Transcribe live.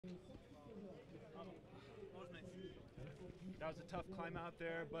That was a tough climb out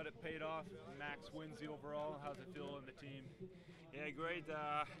there, but it paid off. Max wins the overall. How's it feel in the team? Yeah, great.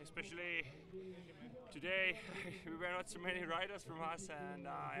 Especially today, we were not so many riders from us, and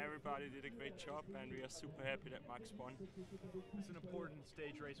everybody did a great job, and we are super happy that Max won. It's an important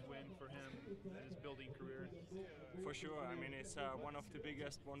stage race win for him in his building career. For sure. I mean, it's one of the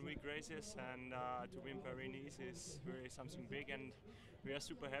biggest one-week races, and to win Paris-Nice is really something big, and we are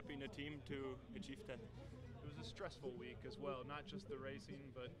super happy in the team to achieve that. It was a stressful week as well, not just the racing,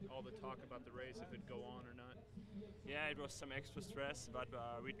 but all the talk about the race, if it'd go on or not. Yeah, it was some extra stress, but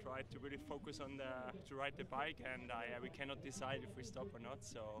we tried to really focus on to ride the bike, and we cannot decide if we stop or not.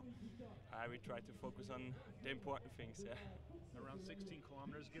 So we tried to focus on the important things. Yeah. Around 16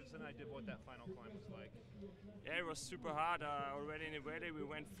 kilometers. Give us an idea of what that final climb was like. Yeah, it was super hard. Already in the valley, we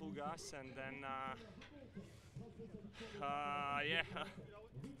went full gas, and then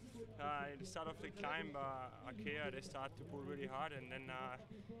at the start of the climb, Arkea, they start to pull really hard, and then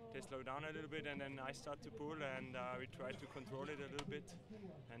they slow down a little bit, and then I start to pull, and we tried to control it a little bit,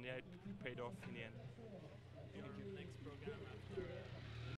 and yeah, it paid off in the end. Your next program after